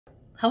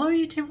Hello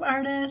YouTube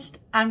artist,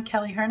 I'm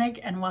Kelly Hernig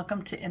and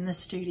welcome to In the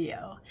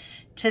Studio.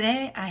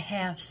 Today I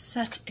have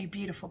such a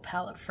beautiful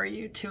palette for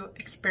you to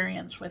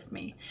experience with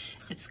me.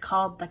 It's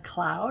called The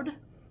Cloud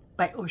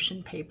by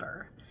Ocean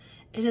Paper.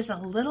 It is a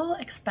little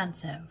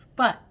expensive,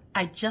 but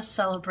I just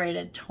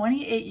celebrated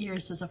 28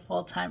 years as a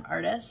full-time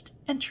artist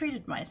and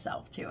treated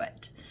myself to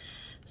it.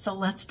 So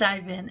let's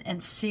dive in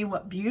and see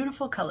what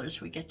beautiful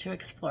colors we get to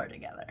explore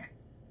together.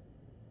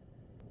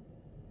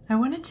 I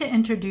wanted to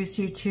introduce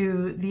you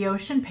to the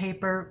Ocean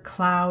Paper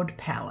Cloud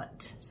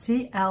palette,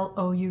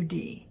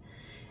 C-L-O-U-D.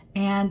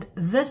 And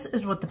this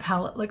is what the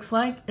palette looks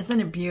like.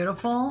 Isn't it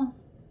beautiful?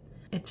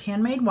 It's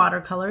handmade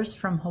watercolors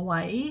from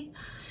Hawaii.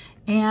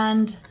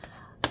 And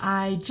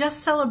I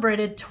just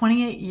celebrated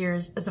 28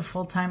 years as a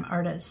full-time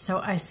artist, so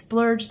I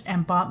splurged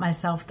and bought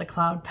myself the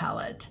Cloud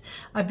palette.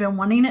 I've been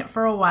wanting it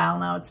for a while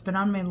now. It's been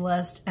on my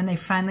list and they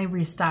finally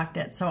restocked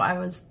it, so I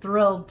was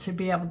thrilled to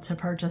be able to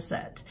purchase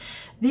it.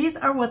 These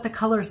are what the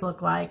colors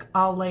look like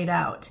all laid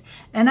out,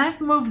 and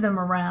I've moved them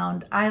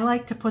around. I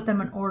like to put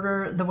them in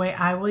order the way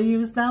I will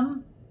use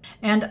them,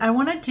 and I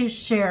wanted to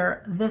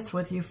share this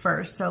with you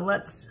first, so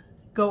let's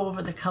go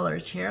over the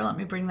colors here. Let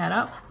me bring that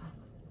up.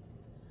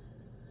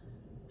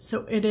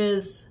 So it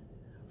is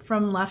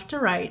from left to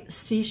right: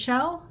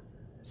 seashell,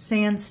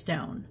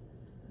 sandstone,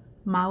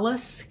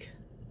 mollusk,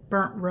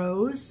 burnt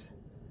rose,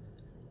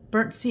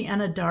 burnt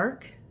sienna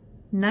dark,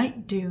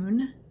 night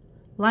dune,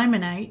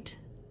 limonite,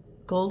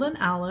 golden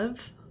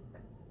olive,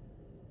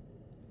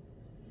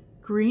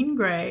 green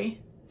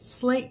gray,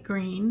 slate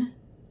green,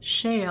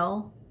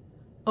 shale,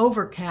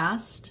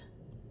 overcast,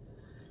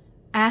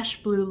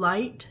 ash blue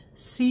light,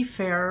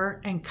 seafarer,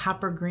 and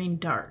copper green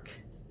dark.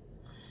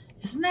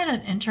 Isn't that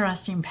an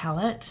interesting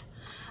palette?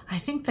 I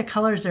think the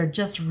colors are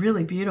just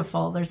really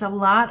beautiful. There's a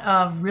lot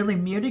of really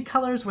muted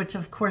colors, which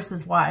of course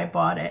is why I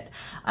bought it.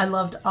 I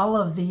loved all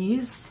of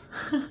these.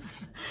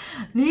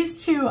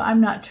 These two I'm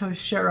not too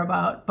sure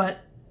about, but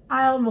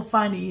I will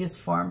find a use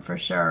for them for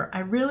sure. I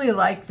really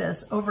like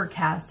this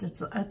overcast.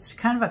 It's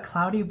kind of a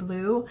cloudy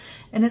blue,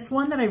 and it's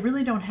one that I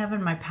really don't have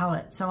in my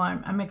palette, so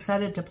I'm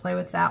excited to play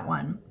with that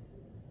one.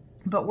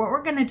 But what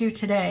we're gonna do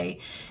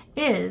today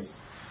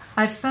is,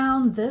 I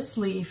found this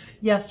leaf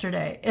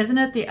yesterday. Isn't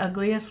it the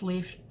ugliest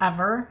leaf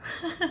ever?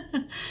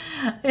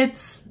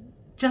 It's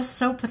just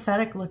so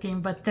pathetic looking,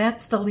 but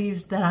that's the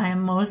leaves that I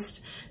am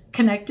most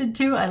connected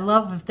to. I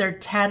love if they're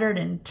tattered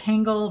and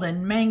tangled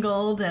and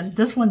mangled, and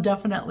this one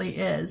definitely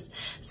is.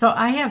 So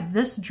I have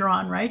this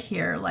drawn right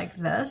here like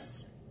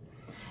this.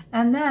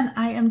 And then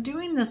I am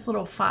doing this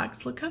little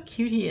fox. Look how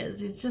cute he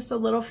is. He's just a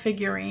little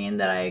figurine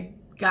that I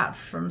got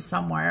from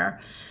somewhere,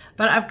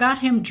 but I've got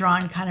him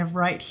drawn kind of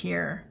right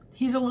here.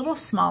 He's a little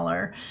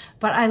smaller,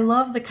 but I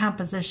love the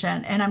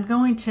composition, and I'm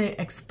going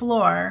to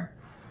explore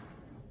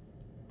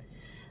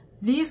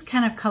these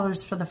kind of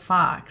colors for the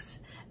fox.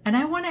 And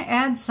I want to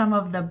add some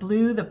of the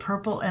blue, the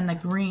purple, and the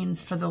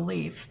greens for the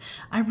leaf.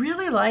 I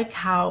really like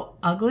how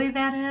ugly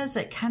that is.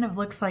 It kind of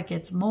looks like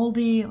it's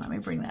moldy. Let me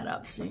bring that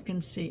up so you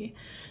can see.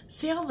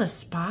 See all the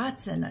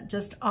spots and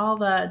just all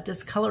the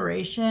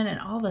discoloration and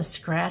all the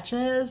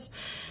scratches.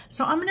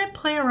 So I'm going to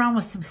play around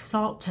with some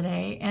salt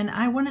today, and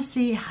I want to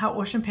see how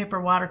Ocean Paper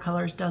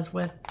Watercolors does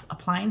with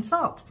applying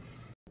salt.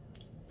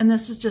 And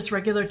this is just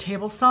regular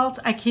table salt.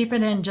 I keep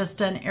it in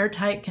just an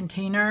airtight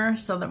container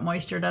so that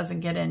moisture doesn't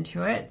get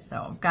into it.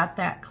 So I've got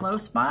that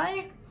close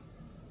by.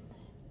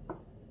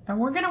 And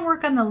we're going to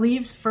work on the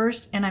leaves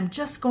first, and I'm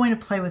just going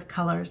to play with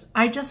colors.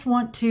 I just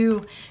want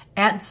to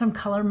add some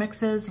color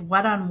mixes,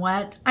 wet on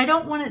wet. I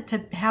don't want it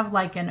to have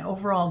like an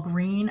overall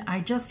green.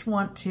 I just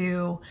want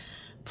to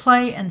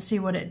play and see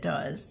what it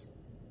does.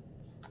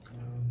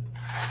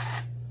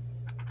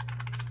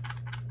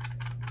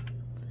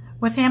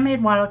 With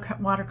handmade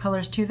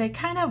watercolors too, they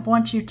kind of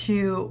want you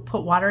to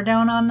put water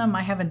down on them.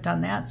 I haven't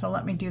done that, so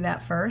let me do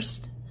that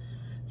first,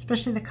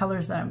 especially the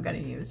colors that I'm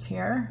going to use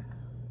here.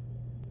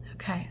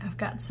 Okay, I've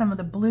got some of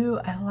the blue.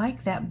 I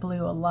like that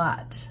blue a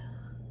lot.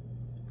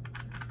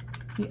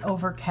 The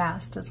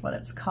overcast is what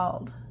it's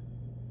called.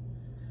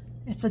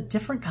 It's a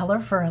different color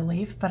for a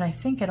leaf, but I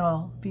think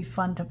it'll be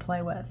fun to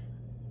play with.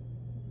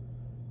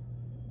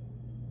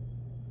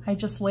 I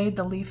just laid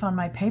the leaf on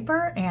my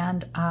paper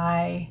and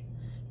I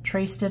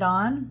traced it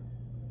on.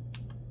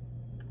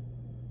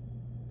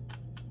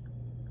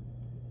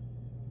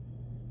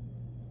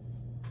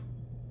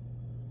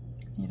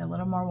 Need a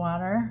little more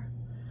water.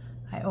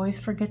 I always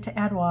forget to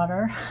add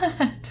water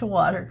to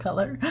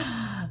watercolor,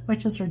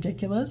 which is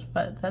ridiculous,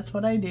 but that's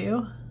what I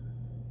do.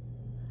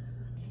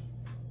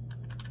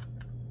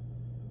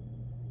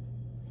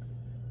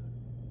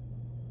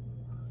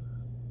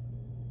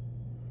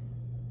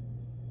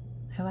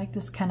 I like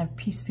this kind of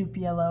pea soup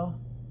yellow.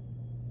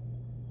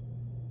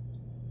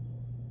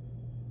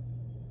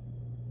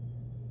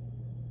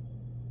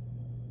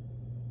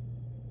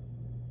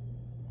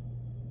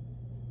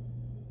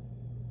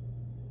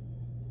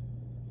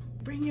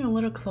 Bring you a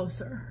little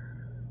closer.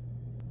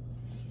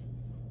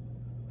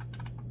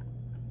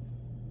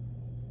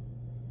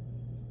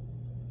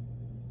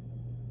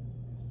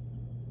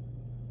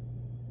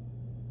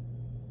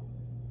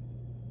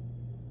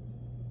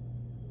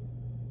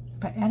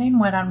 by adding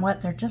wet on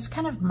wet, they're just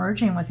kind of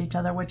merging with each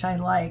other, which I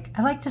like.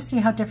 I like to see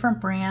how different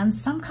brands,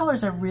 some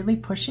colors are really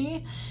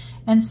pushy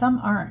and some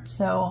aren't.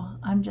 So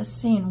I'm just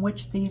seeing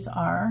which these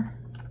are.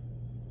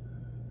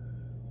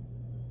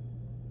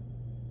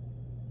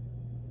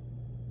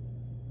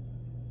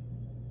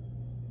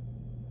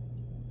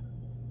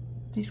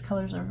 These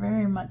colors are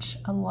very much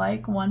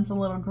alike. One's a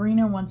little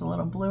greener, one's a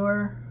little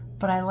bluer,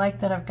 but I like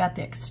that I've got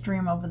the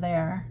extreme over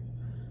there.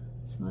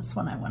 So this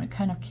one I want to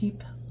kind of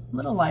keep a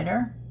little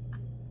lighter.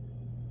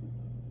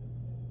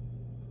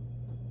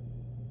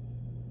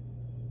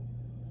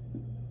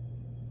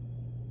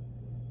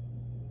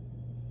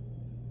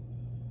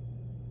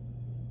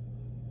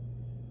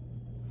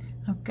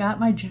 I've got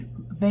my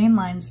vein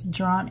lines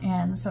drawn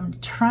in, so I'm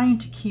trying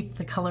to keep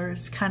the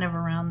colors kind of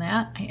around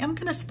that. I am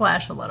going to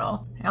splash a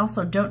little. I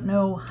also don't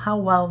know how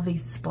well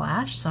these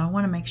splash, so I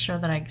want to make sure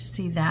that I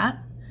see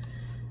that.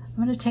 I'm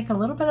going to take a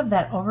little bit of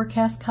that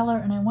overcast color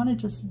and I want to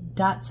just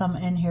dot some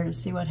in here to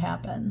see what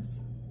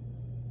happens.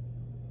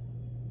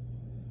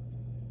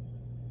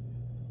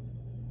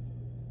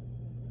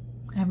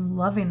 I'm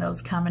loving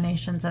those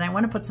combinations, and I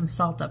want to put some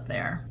salt up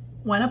there.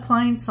 When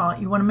applying salt,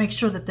 you want to make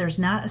sure that there's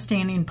not a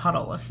standing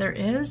puddle. If there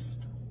is,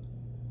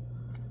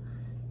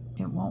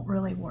 it won't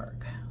really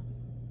work.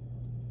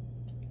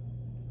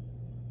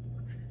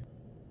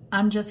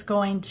 I'm just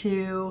going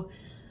to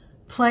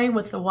play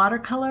with the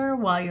watercolor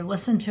while you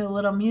listen to a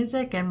little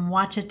music and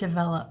watch it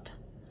develop.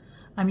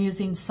 I'm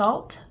using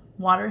salt,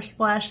 water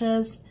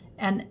splashes,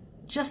 and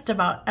just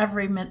about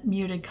every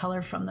muted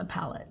color from the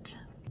palette.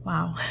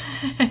 Wow,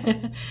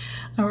 I'm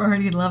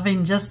already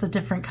loving just the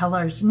different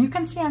colors. And you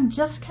can see I'm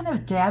just kind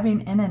of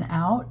dabbing in and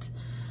out.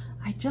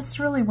 I just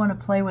really want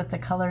to play with the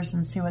colors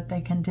and see what they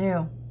can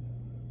do.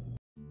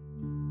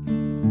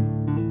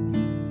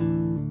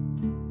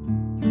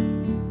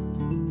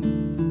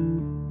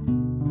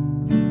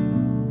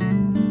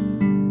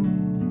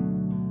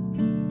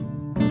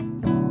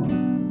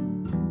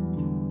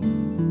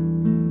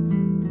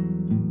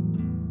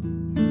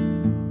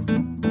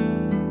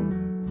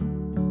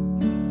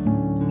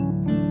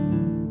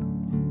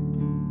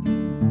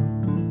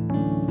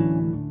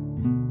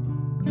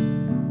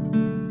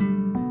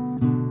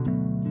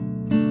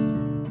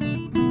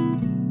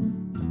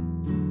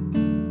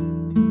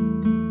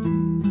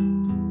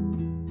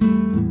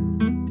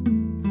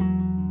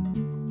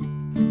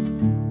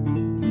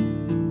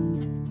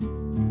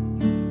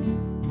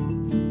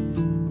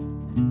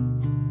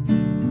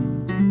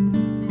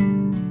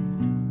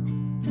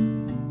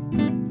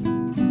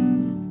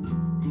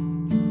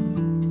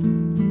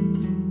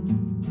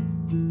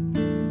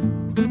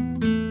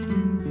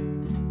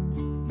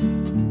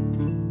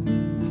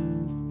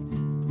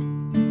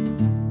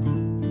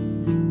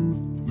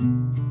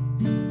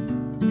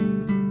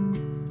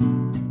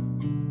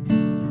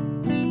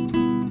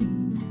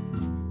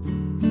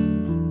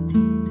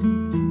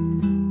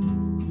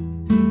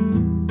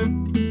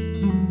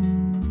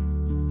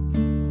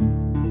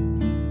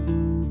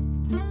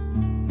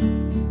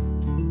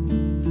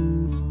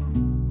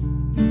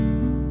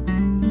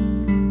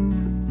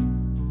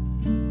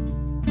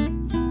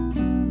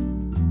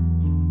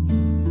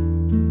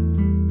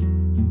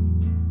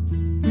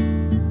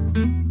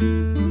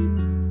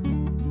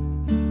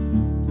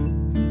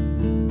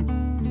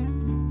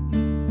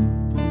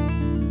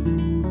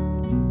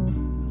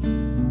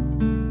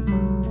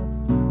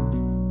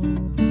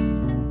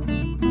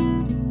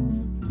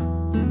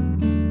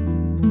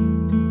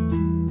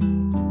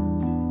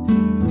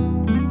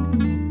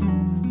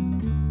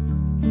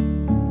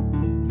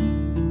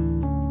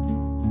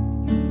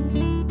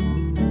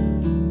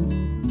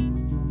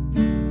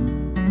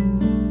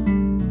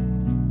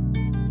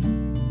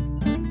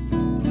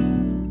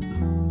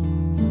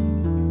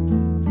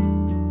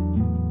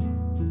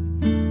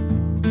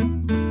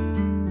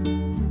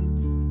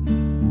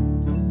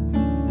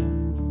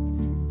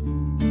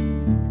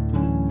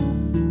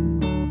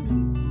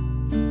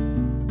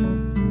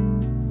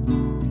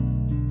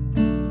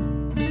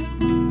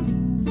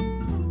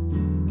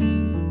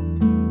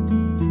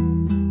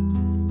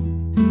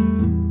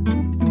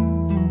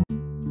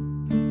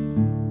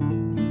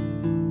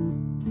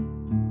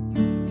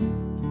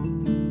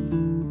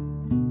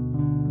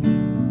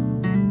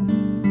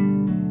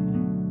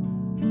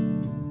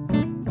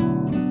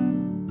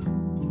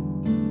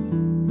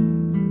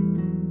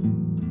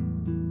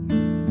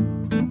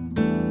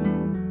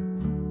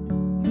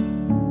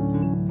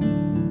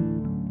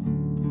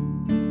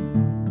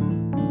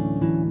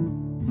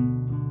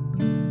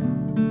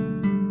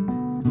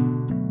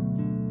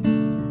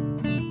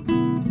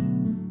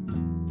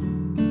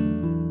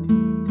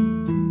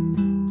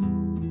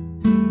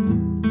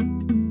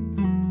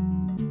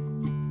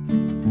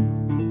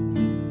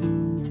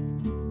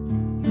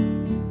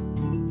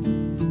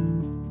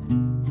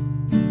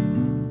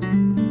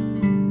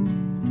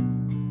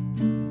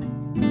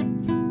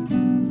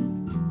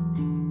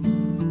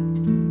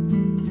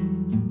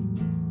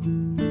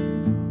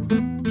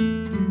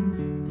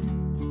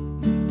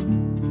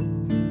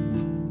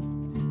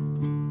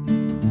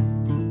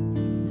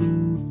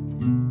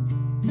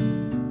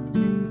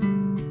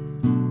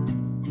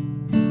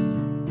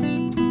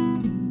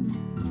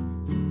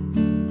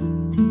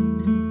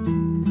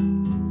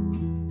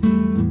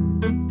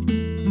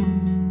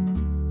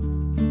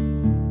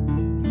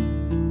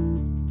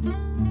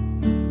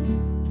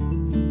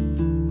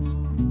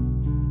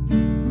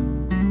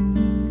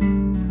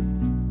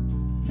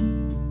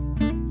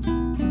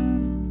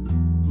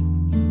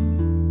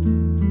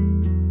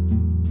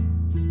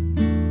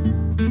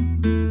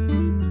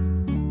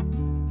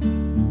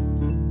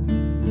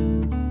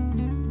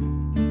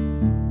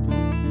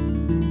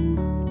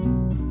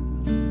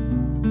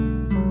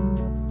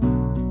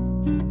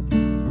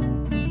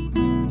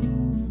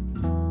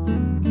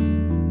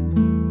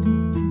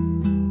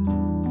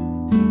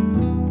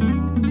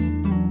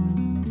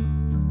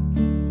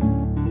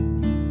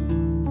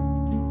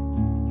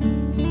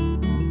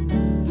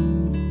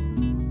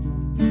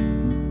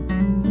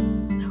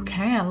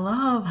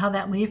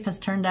 that leaf has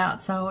turned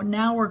out. So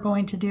now we're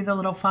going to do the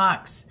little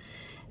fox.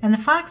 And the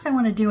fox I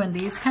want to do in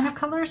these kind of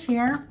colors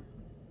here.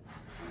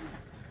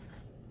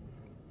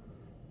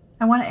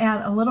 I want to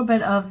add a little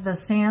bit of the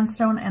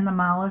sandstone and the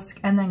mollusk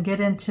and then get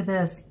into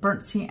this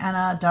burnt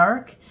sienna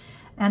dark.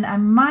 And I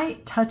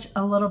might touch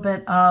a little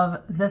bit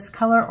of this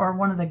color or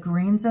one of the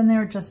greens in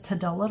there just to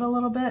dull it a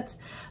little bit.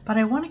 But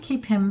I want to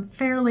keep him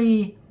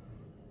fairly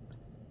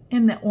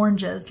in the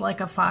oranges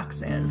like a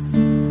fox is.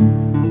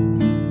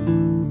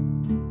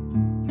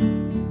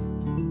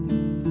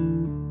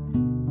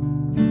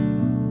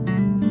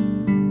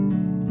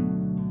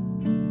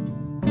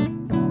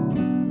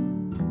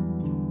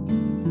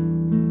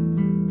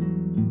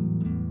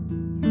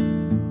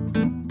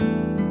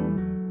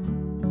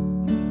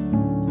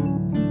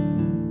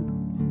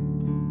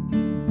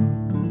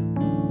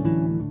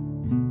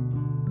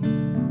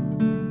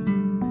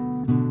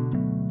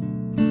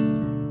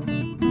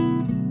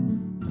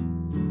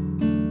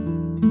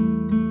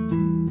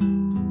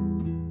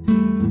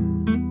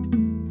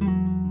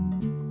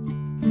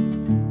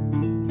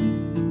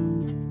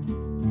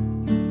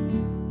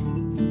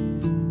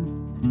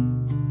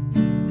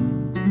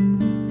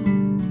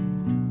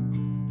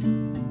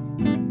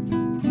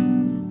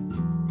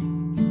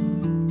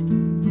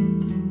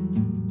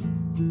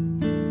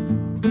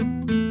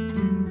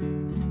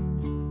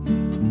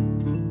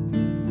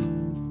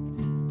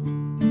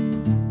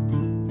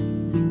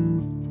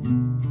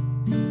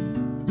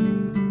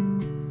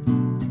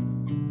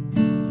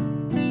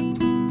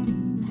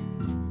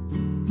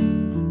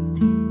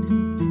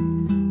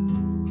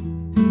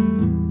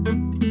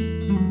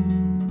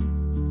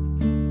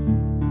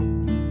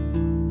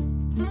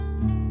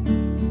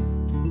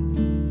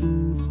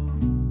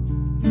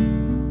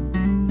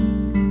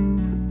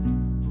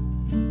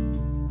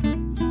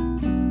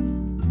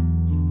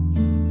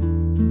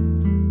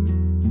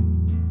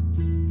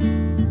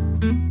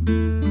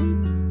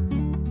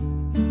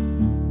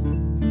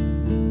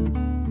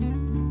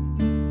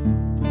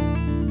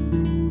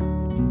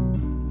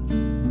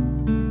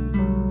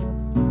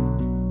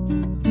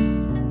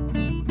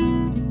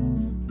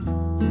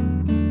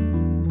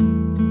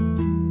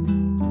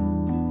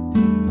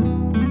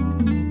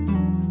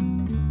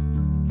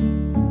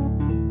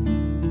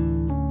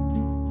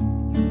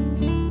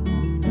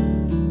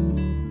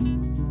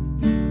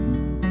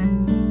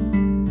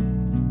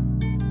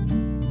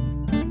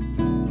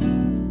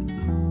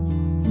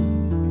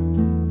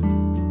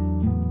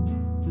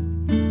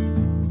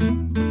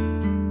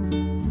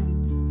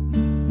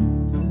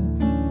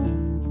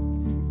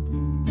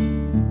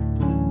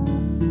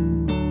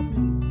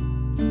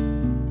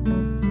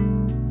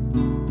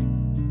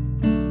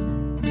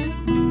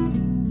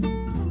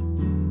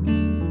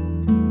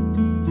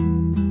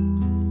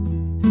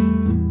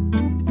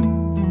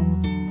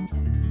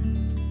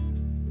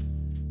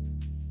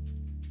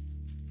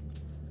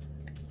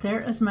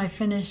 There is my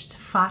finished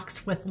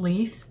fox with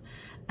leaf,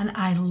 and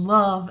I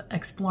love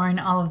exploring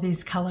all of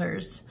these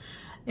colors.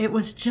 It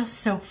was just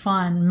so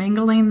fun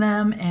mingling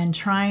them and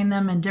trying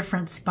them in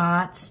different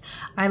spots.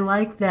 I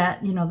like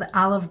that, you know, the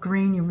olive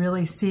green you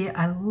really see.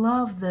 I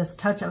love this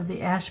touch of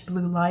the ash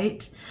blue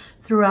light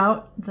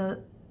throughout.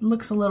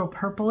 Looks a little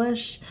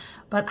purplish,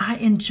 but I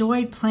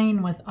enjoyed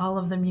playing with all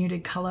of the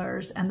muted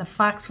colors, and the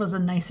fox was a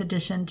nice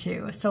addition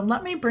too. So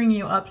let me bring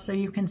you up so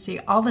you can see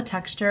all the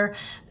texture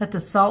that the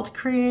salt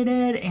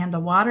created and the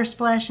water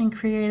splashing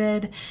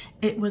created.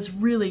 It was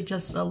really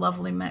just a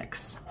lovely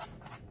mix.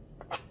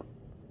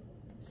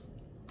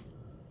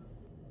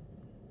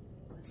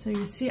 So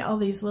you see all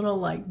these little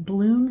like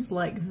blooms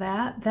like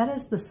that? That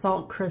is the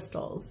salt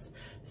crystals.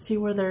 See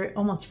where they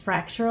almost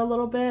fracture a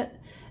little bit?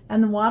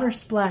 And the water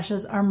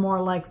splashes are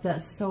more like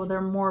this, so they're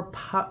more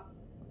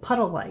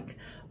puddle-like,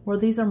 where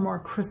these are more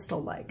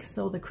crystal-like.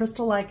 So the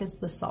crystal-like is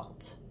the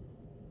salt.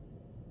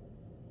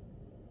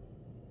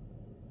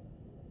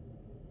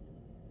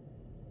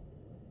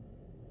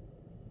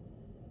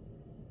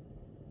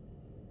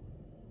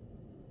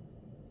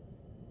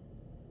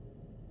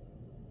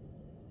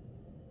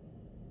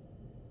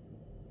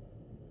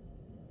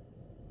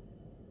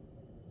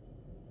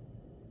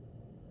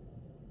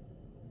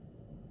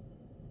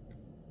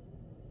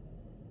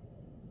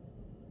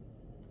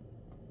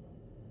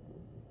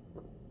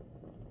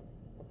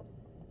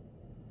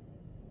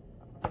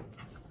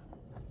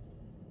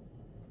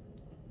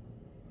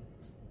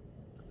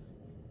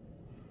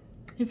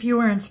 If you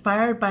were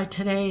inspired by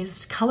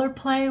today's color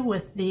play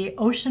with the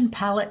Ocean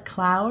Palette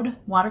Cloud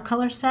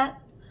watercolor set,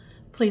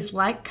 please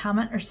like,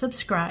 comment, or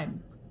subscribe.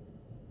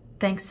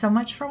 Thanks so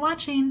much for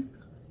watching.